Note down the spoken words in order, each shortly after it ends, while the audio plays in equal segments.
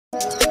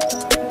G'day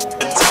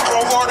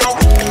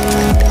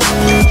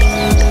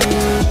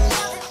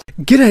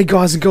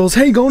guys and girls,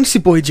 how you going? It's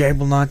your boy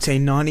Jaybull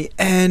 1990,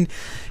 and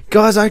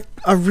guys, I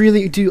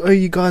really do owe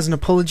you guys an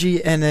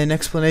apology and an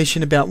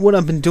explanation about what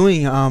I've been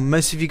doing.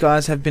 Most of you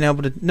guys have been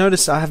able to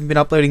notice I haven't been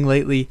uploading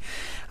lately,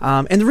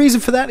 and the reason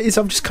for that is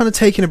I've just kind of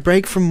taken a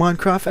break from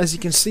Minecraft. As you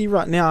can see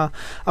right now,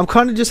 I'm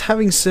kind of just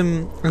having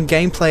some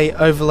gameplay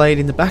overlaid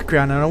in the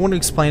background, and I want to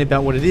explain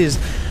about what it is.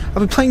 I've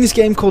been playing this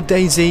game called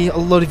DayZ. A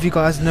lot of you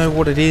guys know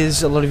what it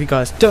is, a lot of you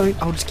guys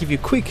don't. I'll just give you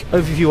a quick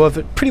overview of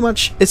it. Pretty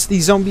much, it's the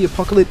zombie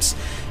apocalypse,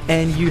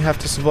 and you have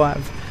to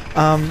survive.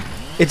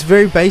 It's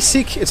very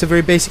basic, it's a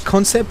very basic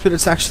concept, but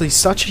it's actually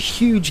such a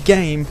huge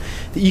game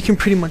that you can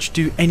pretty much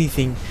do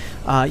anything.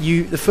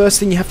 The first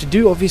thing you have to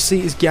do,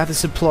 obviously, is gather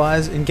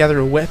supplies and gather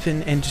a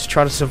weapon and just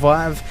try to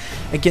survive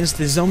against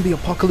the zombie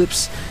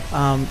apocalypse.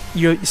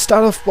 You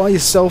start off by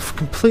yourself,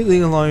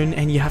 completely alone,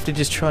 and you have to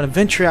just try to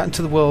venture out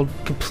into the world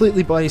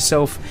completely by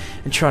yourself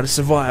and try to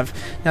survive.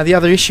 Now, the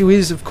other issue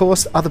is, of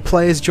course, other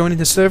players joining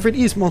the server. It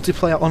is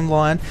multiplayer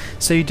online,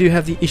 so you do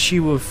have the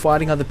issue of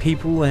fighting other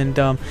people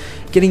and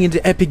getting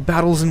into epic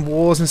battles and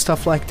wars and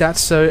stuff like that.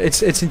 So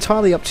it's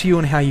entirely up to you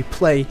on how you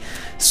play.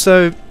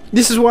 So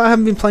this is why I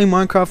haven't been playing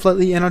Minecraft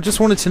lately, and I just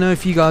wanted to know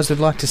if you guys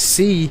would like to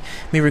see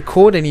me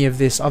record any of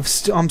this.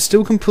 I'm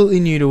still completely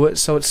new to it,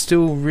 so it's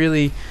still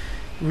really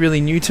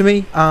new to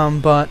me.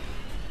 But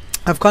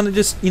I've kind of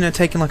just,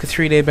 taken like a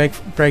 3-day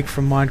break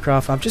from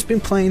Minecraft. I've just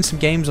been playing some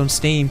games on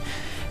Steam,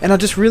 and I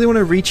just really want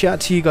to reach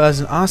out to you guys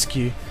and ask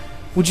you,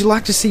 would you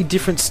like to see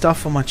different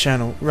stuff on my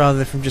channel rather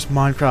than from just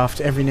Minecraft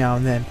every now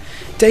and then?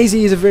 DayZ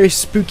is a very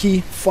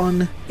spooky,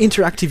 fun,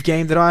 interactive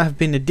game that I have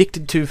been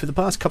addicted to for the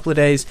past couple of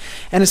days,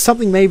 and it's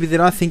something maybe that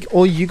I think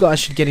all you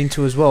guys should get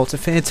into as well. It's a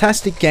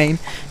fantastic game,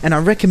 and I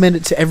recommend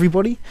it to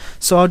everybody,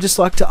 so I'd just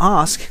like to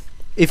ask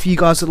if you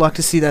guys would like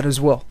to see that as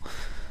well.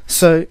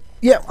 So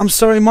yeah, I'm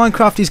sorry,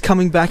 Minecraft is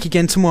coming back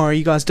again tomorrow.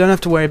 You guys don't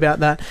have to worry about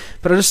that,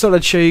 but I just thought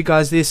I'd show you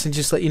guys this and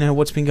just let you know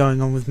what's been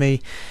going on with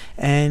me.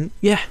 And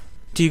yeah,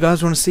 do you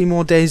guys want to see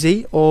more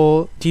DayZ,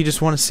 or do you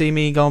just want to see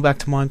me going back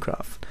to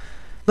Minecraft?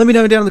 Let me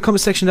know down in the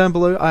comment section down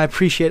below. I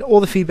appreciate all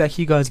the feedback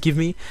you guys give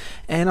me,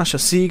 and I shall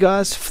see you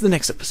guys for the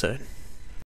next episode.